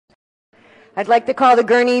I'd like to call the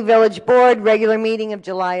Gurnee Village Board regular meeting of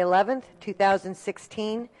July 11th,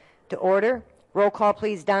 2016 to order. Roll call,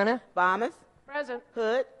 please, Donna. Bomas. Present.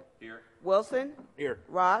 Hood. Here. Wilson. Here.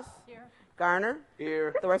 Ross. Here. Garner.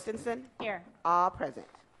 Here. Thorstensen. Here. All present.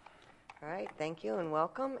 All right, thank you and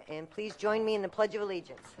welcome. And please join me in the Pledge of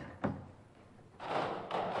Allegiance.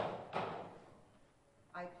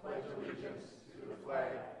 I pledge allegiance to the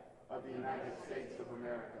flag of the United States of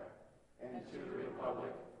America and to the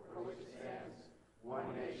republic for which it stands, one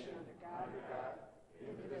nation, under God,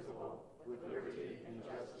 indivisible, with liberty and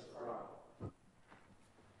justice for all.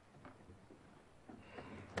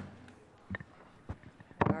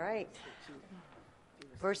 All right.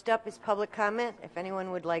 First up is public comment. If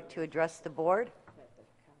anyone would like to address the board,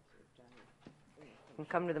 you can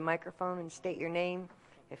come to the microphone and state your name.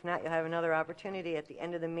 If not, you'll have another opportunity at the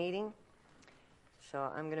end of the meeting.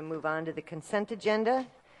 So I'm going to move on to the consent agenda.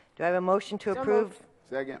 Do I have a motion to approve? Moved.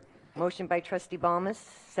 Second. Motion by Trustee Balmas,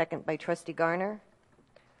 second by Trustee Garner.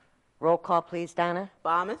 Roll call, please, Donna.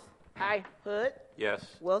 Bomas. Aye. Hood.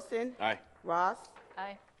 Yes. Wilson. Aye. Ross.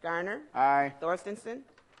 Aye. Garner. Aye. Thorstensen.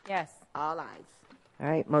 Yes. All ayes. All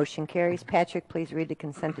right, motion carries. Patrick, please read the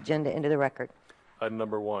consent agenda into the record. Item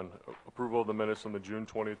number 1, approval of the minutes from the June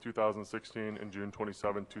 20, 2016 and June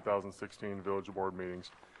 27, 2016 Village Board meetings.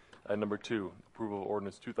 Item number 2, approval of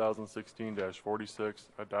ordinance 2016-46,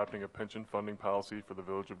 adopting a pension funding policy for the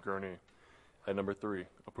Village of Gurnee. Item number 3,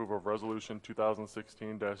 approval of resolution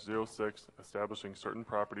 2016-06, establishing certain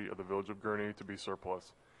property of the Village of Gurnee to be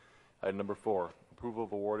surplus. Item number 4, approval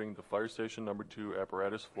of awarding the Fire Station number 2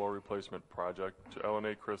 apparatus floor replacement project to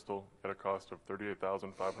LNA Crystal at a cost of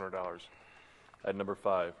 $38,500. Item number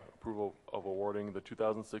 5, approval of awarding the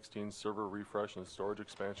 2016 server refresh and storage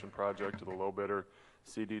expansion project to the low bidder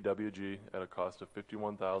CDWG at a cost of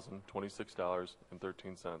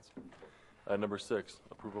 $51,026.13. Item number 6,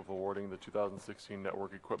 approval of awarding the 2016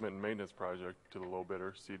 network equipment and maintenance project to the low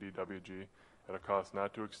bidder CDWG at a cost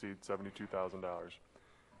not to exceed $72,000.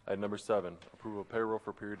 Item number 7, approval of payroll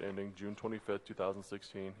for period ending June 25th,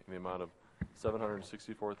 2016 in the amount of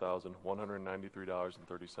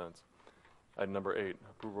 $764,193.30. Item number 8,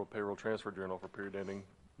 approval of payroll transfer journal for period ending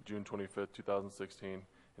June 25th, 2016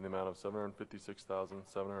 in the amount of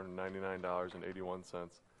 $756,799.81.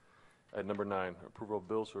 Item number 9, approval of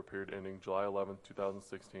bills for period ending July 11th,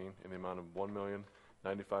 2016 in the amount of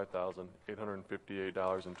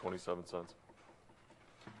 $1,095,858.27.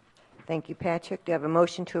 Thank you, Patrick. Do you have a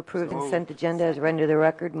motion to approve the consent agenda as read into the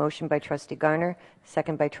record? Motion by Trustee Garner,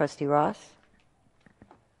 second by Trustee Ross.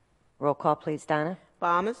 Roll call, please, Donna.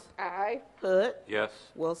 Bomas. Aye. Hood. Yes.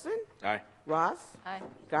 Wilson. Aye. Ross. Aye.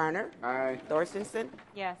 Garner. Aye. Thorstensen.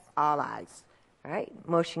 Yes. All ayes. All right,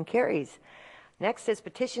 motion carries. Next is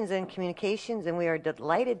petitions and communications, and we are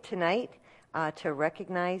delighted tonight to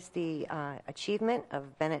recognize the achievement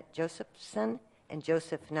of Bennett Josephson and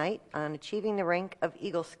Joseph Knight on achieving the rank of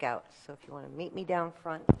Eagle Scout. So if you want to meet me down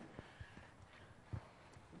front.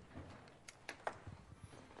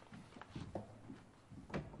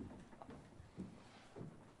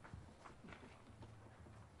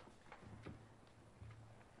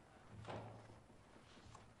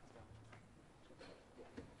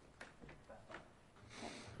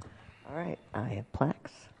 All right, I have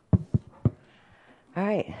plaques. All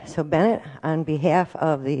right, so Bennett, on behalf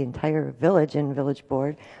of the entire village and village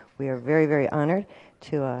board, we are very, very honored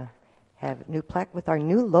to have a new plaque with our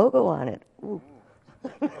new logo on it. Ooh.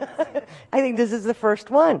 I think this is the first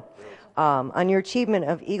one on your achievement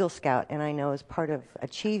of Eagle Scout, and I know as part of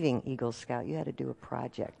achieving Eagle Scout, you had to do a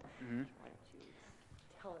project. Mm-hmm.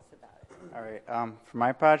 Tell us about it. All right. For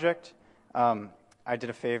my project, I did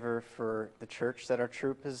a favor for the church that our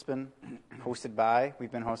troop has been hosted by.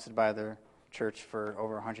 We've been hosted by the church for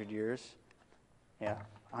over 100 years. Yeah,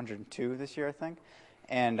 102 this year, I think.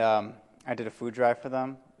 And I did a food drive for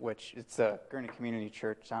them, which it's a Gurnee Community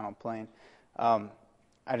Church down on Plain. I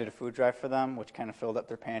did a food drive for them, which kind of filled up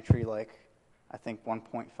their pantry like, I think,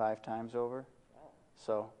 1.5 times over. Wow.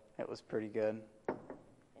 So it was pretty good. And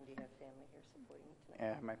do you have family here supporting you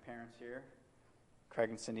tonight? Yeah, my parents here, Craig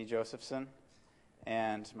and Cindy Josephson,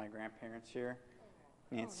 and my grandparents here,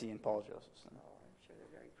 Nancy and Paul Josephson. Oh, I'm sure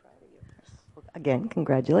they're very proud of you. Well, again,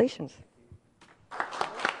 congratulations.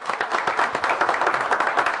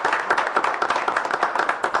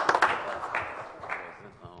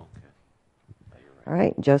 All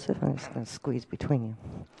right, Joseph, I'm just going to squeeze between you.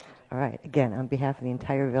 All right, again, on behalf of the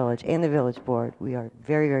entire village and the village board, we are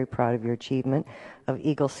very, very proud of your achievement of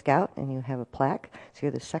Eagle Scout, and you have a plaque. So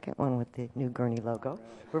you're the second one with the new Gurnee logo.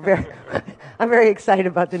 I'm very excited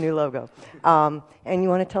about the new logo. And you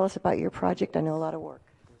want to tell us about your project? I know a lot of work.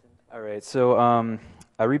 All right, so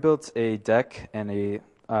I rebuilt a deck and the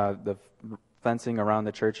fencing around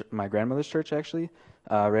the church, my grandmother's church actually,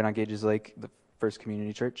 right on Gages Lake, the first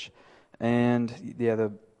community church. And yeah,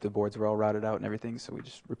 the boards were all rotted out and everything, so we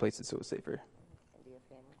just replaced it so it was safer. And do you have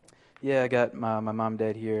family there? Yeah, I got my mom,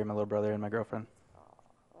 dad here, my little brother, and my girlfriend.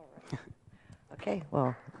 Okay,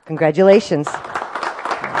 well, congratulations. All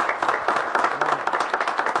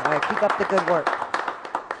right, keep up the good work.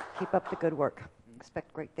 Keep up the good work.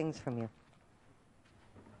 Expect great things from you.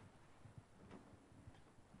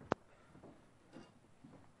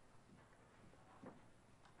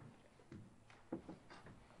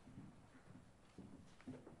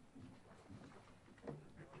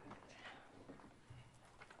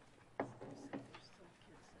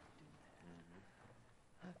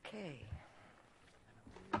 Okay.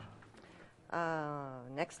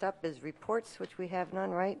 Next up is reports, which we have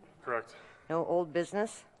none, right? Correct. No old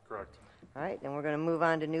business? Correct. All right, then we're going to move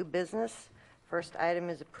on to new business. First item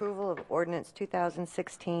is approval of ordinance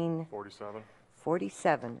 2016-47,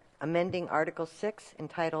 47. amending Article 6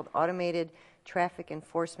 entitled Automated Traffic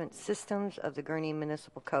Enforcement Systems of the Gurnee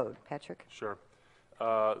Municipal Code. Patrick? Sure.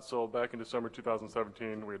 So back in December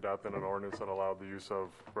 2017, we adopted an ordinance that allowed the use of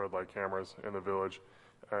red light cameras in the village,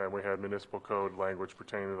 and we had municipal code language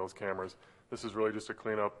pertaining to those cameras. This is really just to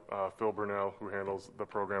clean up. Phil Burnell, who handles the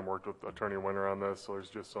program, worked with Attorney Winter on this, so there's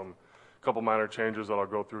just some couple minor changes that I'll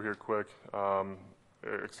go through here quick.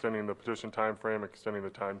 Extending the petition time frame, extending the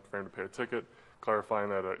time frame to pay a ticket, clarifying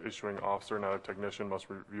that an issuing officer, not a technician, must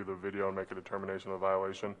review the video and make a determination of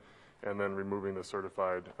violation, and then removing the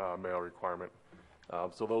certified mail requirement.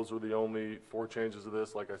 So those were the only 4 changes of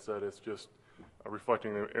this. Like I said, it's just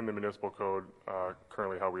reflecting in the municipal code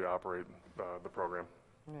currently how we operate the program.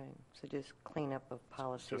 Right, so just clean up of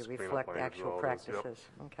policy to Just clean up reflect language actual of all this, yep. practices.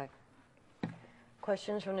 Okay.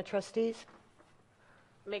 Questions from the trustees?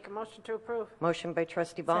 Make a motion to approve. Motion by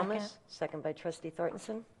trustee Balmas, second by trustee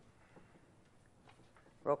Thorntonson.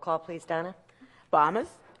 Roll call, please, Donna. Balmas.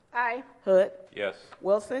 Aye. Hood. Yes.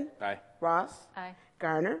 Wilson. Aye. Ross. Aye.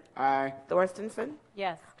 Garner. Aye. Thorstenson.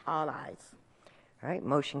 Yes. All ayes. All right,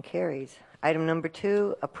 motion carries. Item number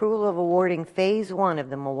 2, approval of awarding Phase 1 of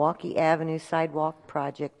the Milwaukee Avenue Sidewalk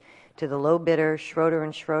Project to the low bidder, Schroeder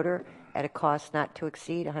and Schroeder, at a cost not to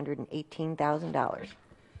exceed $118,000.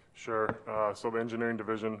 Sure. So the engineering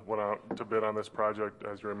division went out to bid on this project.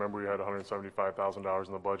 As you remember, we had $175,000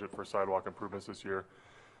 in the budget for sidewalk improvements this year.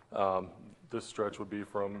 This stretch would be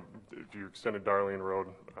from, if you extended Darlene Road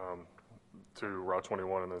to Route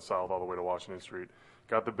 21 and then south all the way to Washington Street.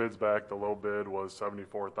 Got the bids back. The low bid was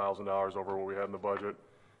 $74,000 over what we had in the budget.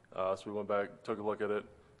 So we went back, took a look at it,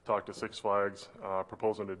 talked to Six Flags,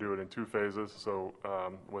 proposing to do it in 2 phases. So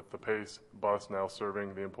with the Pace bus now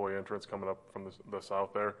serving the employee entrance coming up from the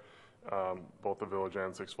south there, both the village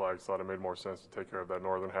and Six Flags thought it made more sense to take care of that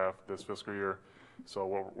northern half this fiscal year. So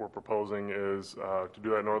what we're proposing is to do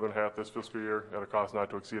that northern half this fiscal year at a cost not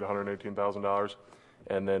to exceed $118,000.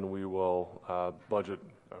 And then we will budget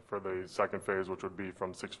for the second phase, which would be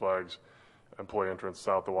from Six Flags employee entrance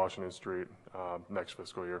south to Washington Street next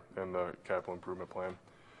fiscal year in the capital improvement plan.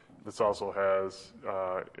 This also has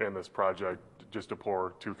in this project just to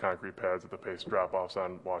pour 2 concrete pads at the Pace drop-offs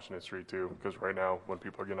on Washington Street too, because right now when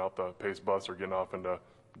people are getting out the Pace bus are getting off into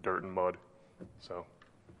dirt and mud. So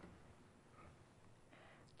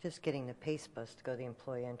Just getting the Pace bus to go to the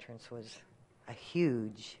employee entrance was a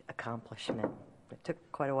huge accomplishment. It took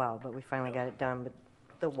quite a while, but we finally got it done. But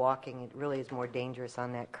the walking, it really is more dangerous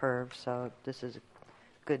on that curve, so this is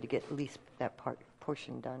good to get at least that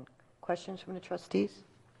portion done. Questions from the trustees?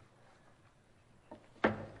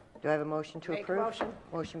 Do I have a motion to Make a approve? motion.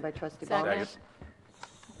 Motion by trustee Second. Balmas.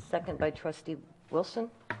 Second by trustee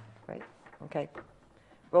Wilson. Right, okay.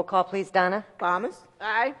 Roll call, please, Donna. Balmas.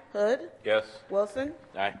 Aye. Hood. Yes. Wilson.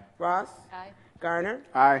 Aye. Ross. Aye. Garner.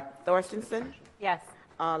 Aye. Thorstenson. Yes.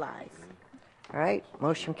 All ayes. All right,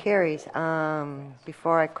 motion carries.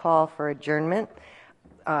 Before I call for adjournment,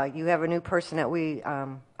 you have a new person that we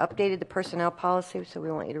updated the personnel policy, so we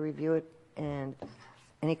want you to review it. And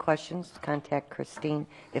any questions, contact Christine.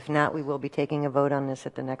 If not, we will be taking a vote on this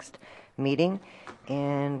at the next meeting.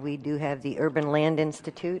 And we do have the Urban Land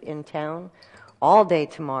Institute in town all day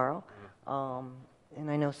tomorrow. And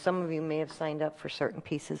I know some of you may have signed up for certain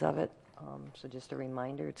pieces of it. So just a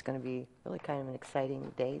reminder, it's going to be really kind of an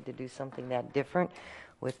exciting day to do something that different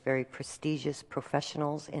with very prestigious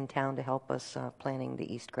professionals in town to help us planning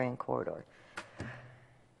the East Grand Corridor.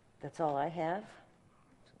 That's all I have.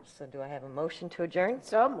 So do I have a motion to adjourn?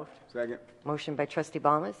 So moved. Second. Motion by trustee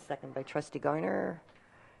Balmas, second by trustee Garner.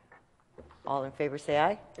 All in favor say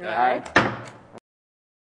aye. Aye.